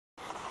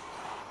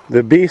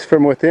The beast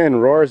from within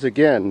roars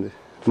again.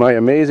 My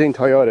amazing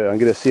Toyota. I'm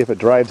going to see if it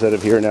drives out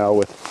of here now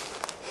with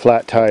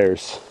flat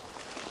tires.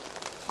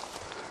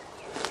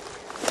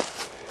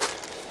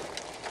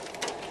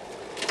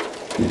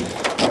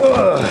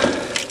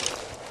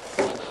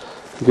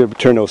 I'm going to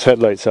turn those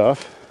headlights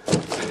off.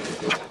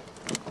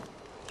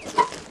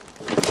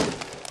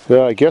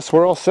 I guess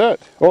we're all set.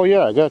 Oh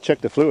yeah, I got to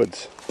check the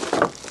fluids.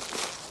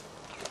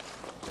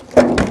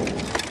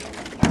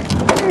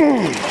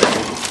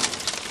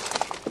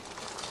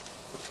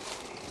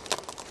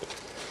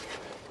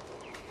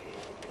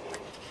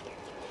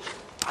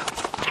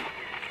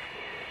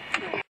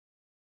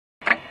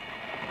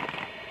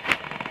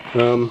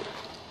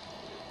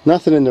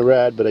 Nothing in the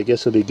rad, but I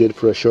guess it'll be good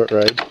for a short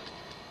ride.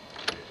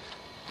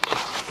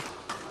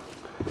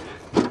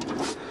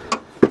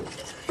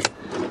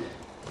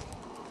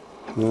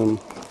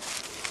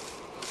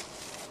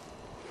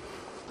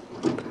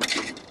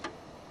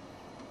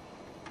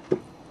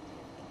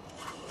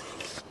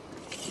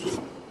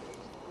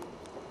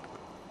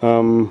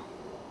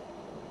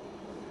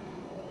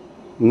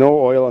 No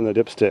oil on the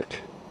dipstick.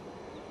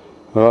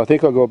 Well, I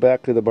think I'll go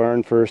back to the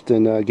barn first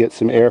and get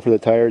some air for the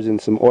tires and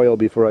some oil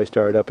before I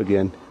start up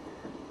again.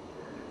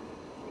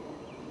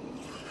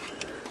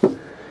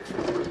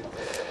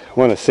 I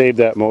want to save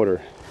that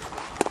motor.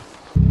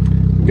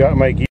 Got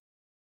my gear.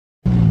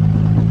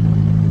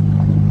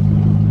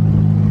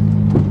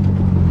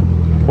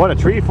 What a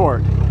tree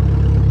fort.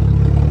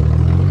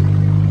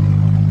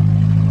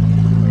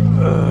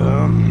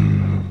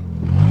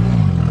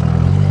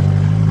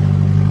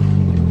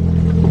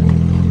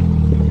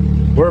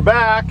 We're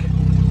back.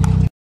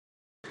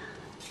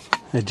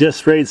 I just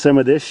sprayed some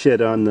of this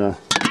shit on the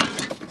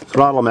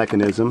throttle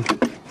mechanism.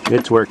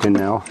 It's working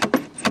now.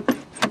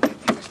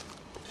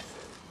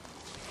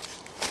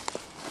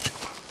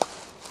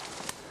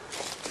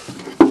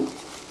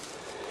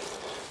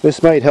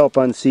 This might help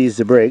unseize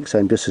the brakes.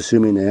 I'm just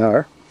assuming they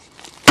are.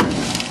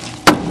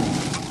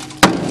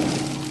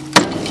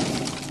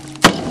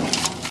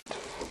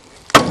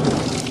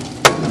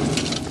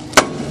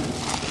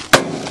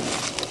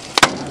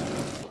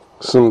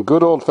 Some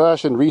good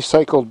old-fashioned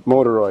recycled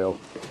motor oil.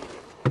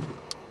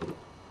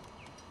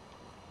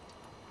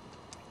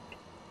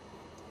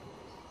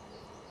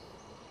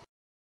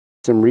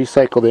 Some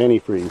recycled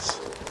antifreeze.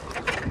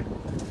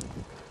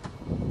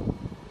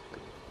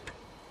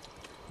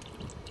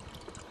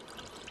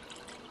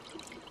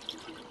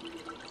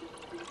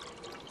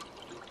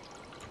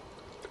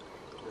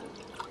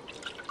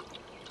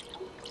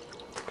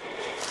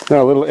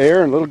 Now a little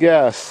air and a little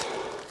gas.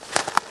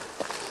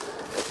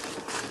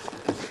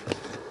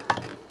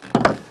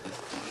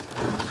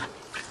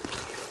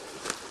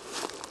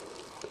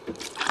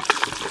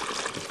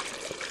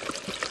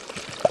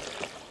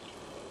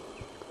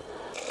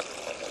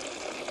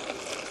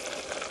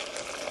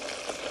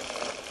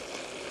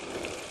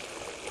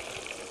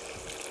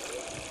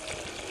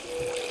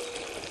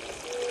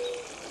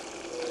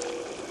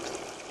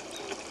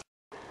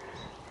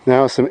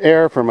 Now some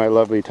air for my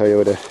lovely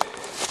Toyota.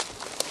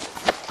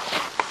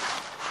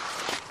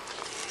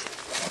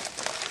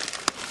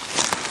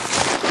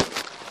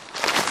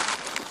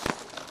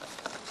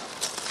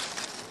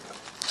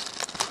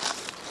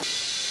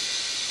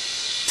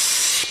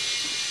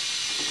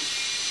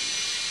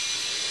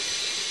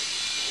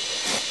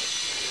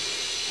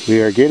 We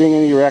are getting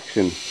an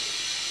erection.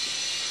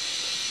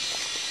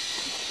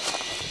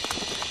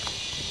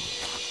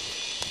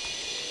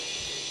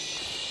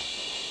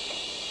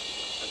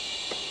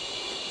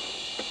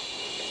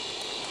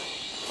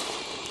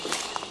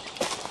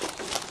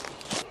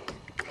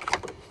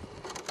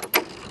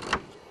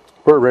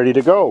 We're ready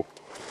to go.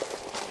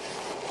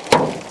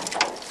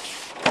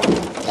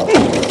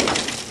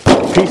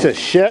 Piece of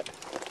shit.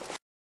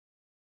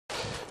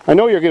 I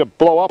know you're going to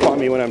blow up on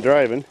me when I'm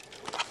driving.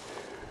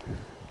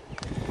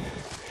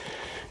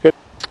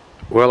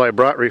 Well, I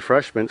brought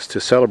refreshments to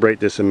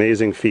celebrate this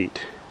amazing feat.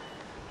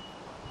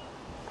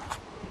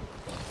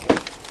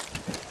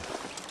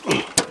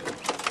 I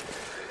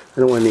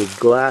don't want any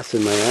glass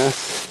in my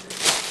ass.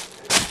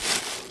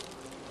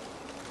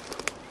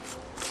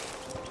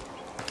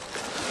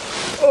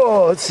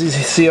 Oh, let's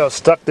see how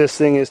stuck this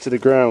thing is to the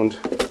ground.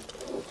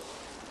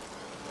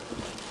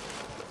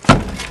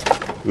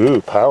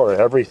 Ooh, power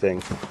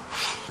everything.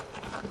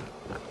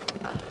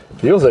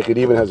 Feels like it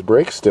even has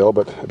brakes still,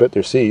 but I bet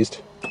they're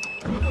seized.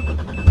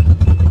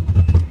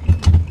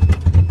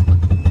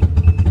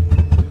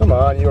 Come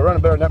on, you were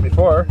running better than that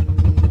before.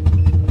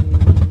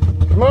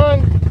 Come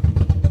on!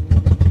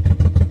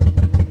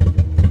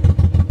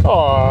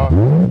 Aw!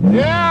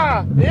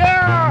 Yeah!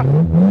 Yeah!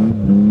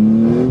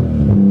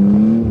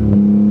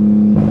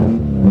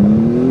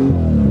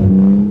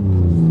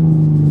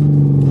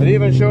 It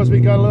even shows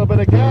we got a little bit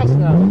of gas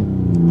now.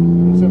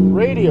 And some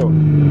radio.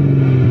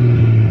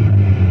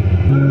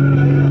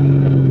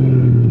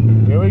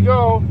 Here we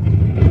go.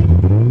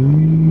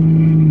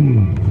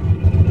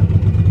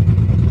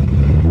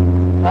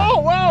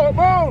 Oh wow, it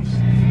moves!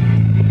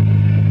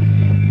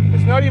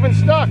 It's not even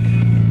stuck.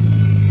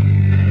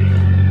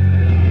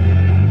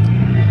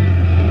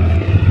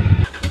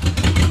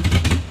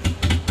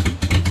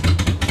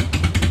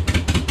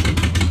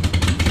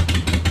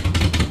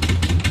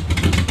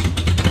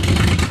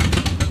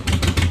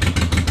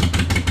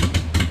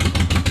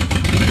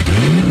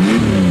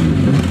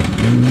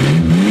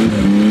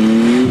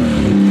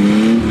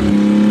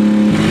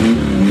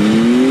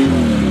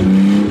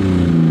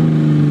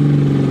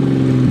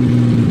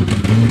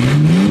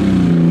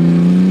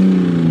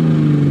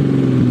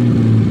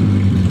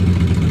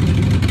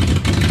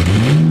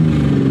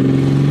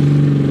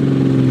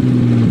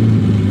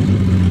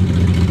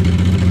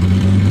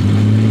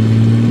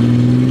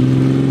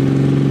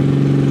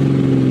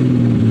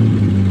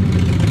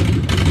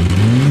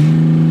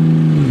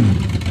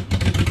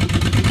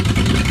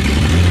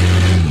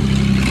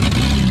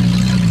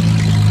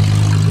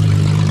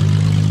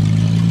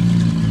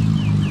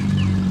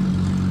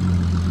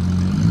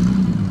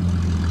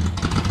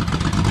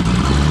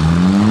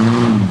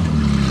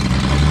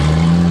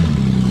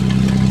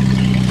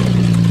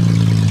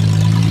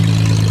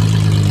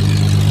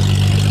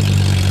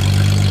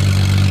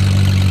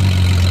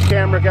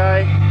 camera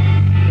guy.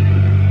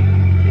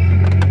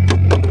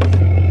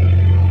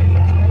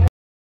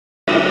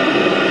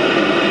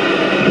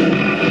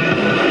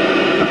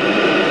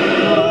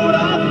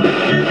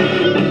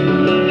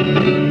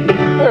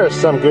 There's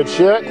some good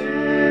shit.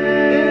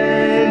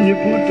 And you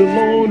put the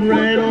load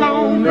right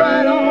on,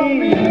 right on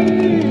me.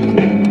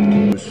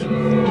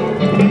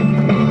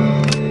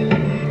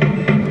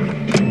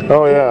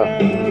 Oh yeah.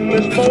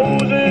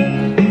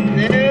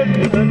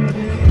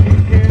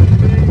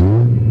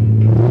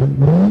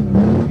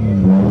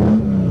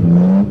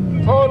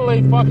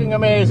 Totally fucking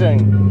amazing.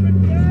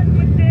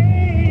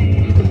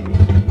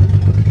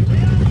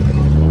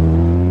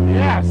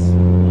 Yes.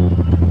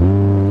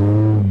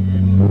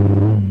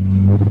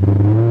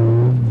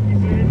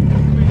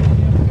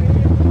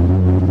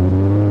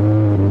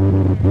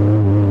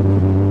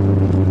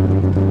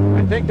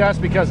 I think that's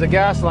because the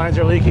gas lines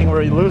are leaking.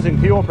 We're losing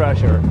fuel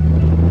pressure.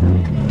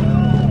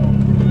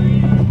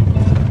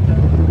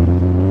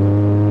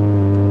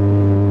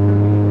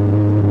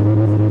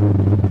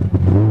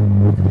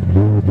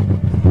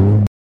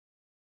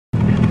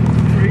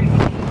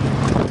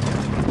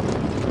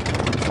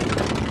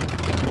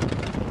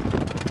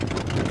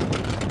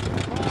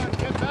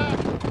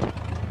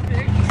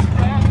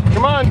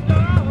 Come on!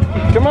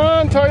 Come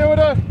on,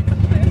 Toyota!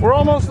 We're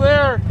almost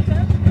there!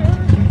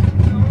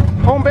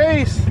 Home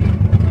base!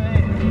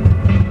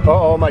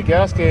 Uh-oh, my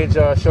gas gauge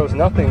shows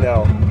nothing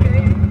now.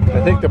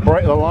 I think the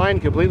line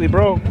completely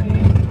broke.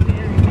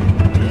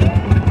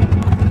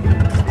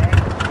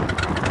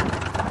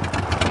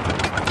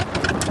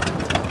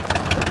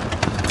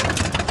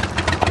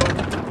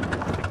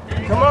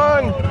 Come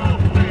on!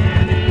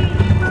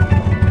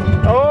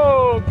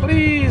 Oh,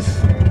 please!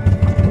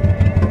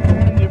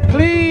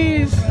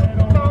 Please!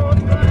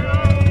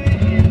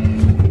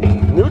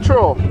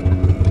 Neutral.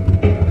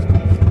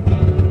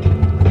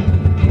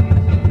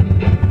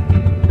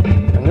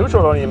 And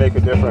neutral don't even make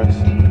a difference.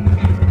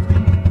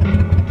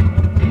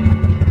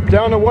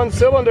 Down to one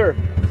cylinder.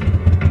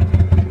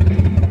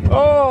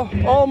 Oh,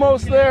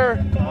 almost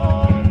there.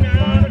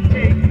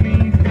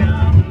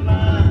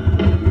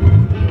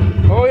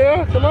 Oh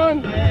yeah, come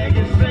on.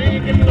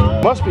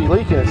 Must be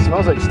leaking. It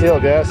smells like stale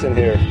gas in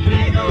here.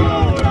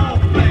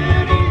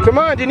 Come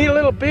on, do you need a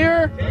little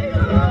beer?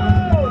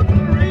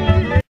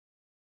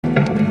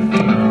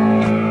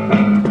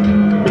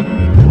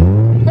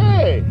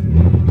 Hey!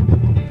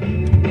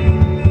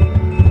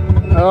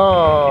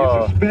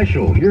 Oh. It's a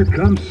special Here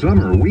Comes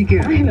Summer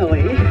weekend.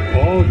 Finally.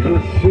 All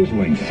your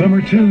sizzling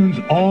summer tunes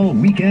all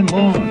weekend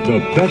long. The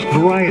best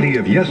variety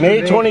of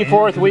yesterday. May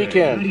 24th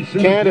weekend.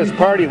 Canada's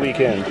party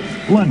weekend.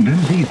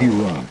 London's Easy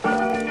Rock.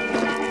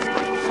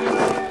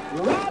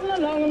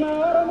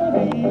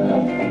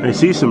 I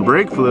see some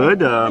brake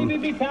fluid. I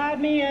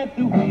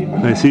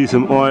see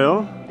some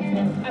oil.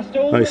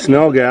 I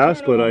smell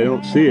gas, but I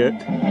don't see it.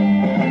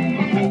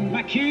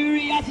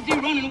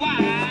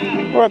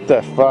 What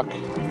the fuck?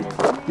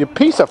 You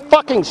piece of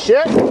fucking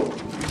shit!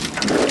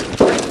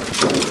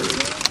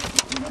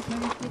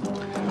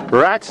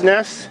 Rat's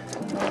nest.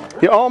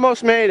 You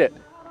almost made it.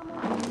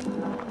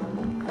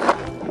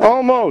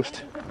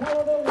 Almost.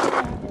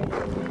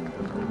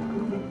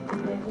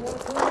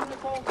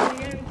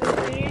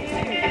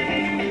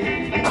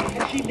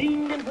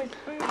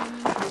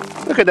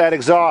 Look at that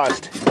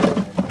exhaust.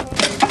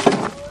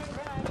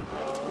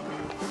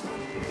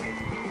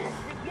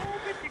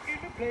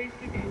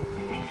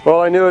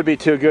 Well, I knew it'd be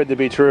too good to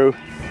be true.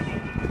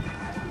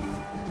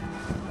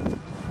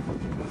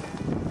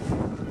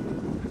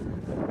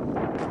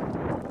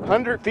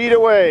 "100 feet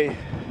away."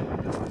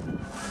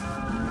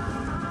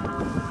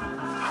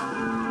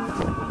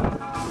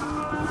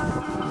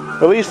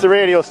 At least the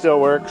radio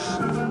still works.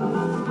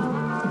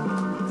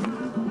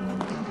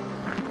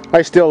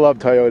 I still love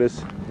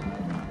Toyotas.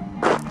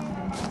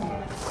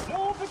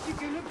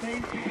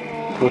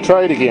 We'll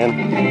try it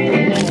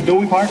again. So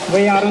we parked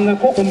way out on the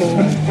Kokomo.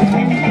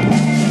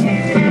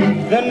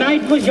 The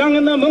night was young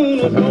and the moon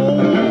was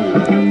gold.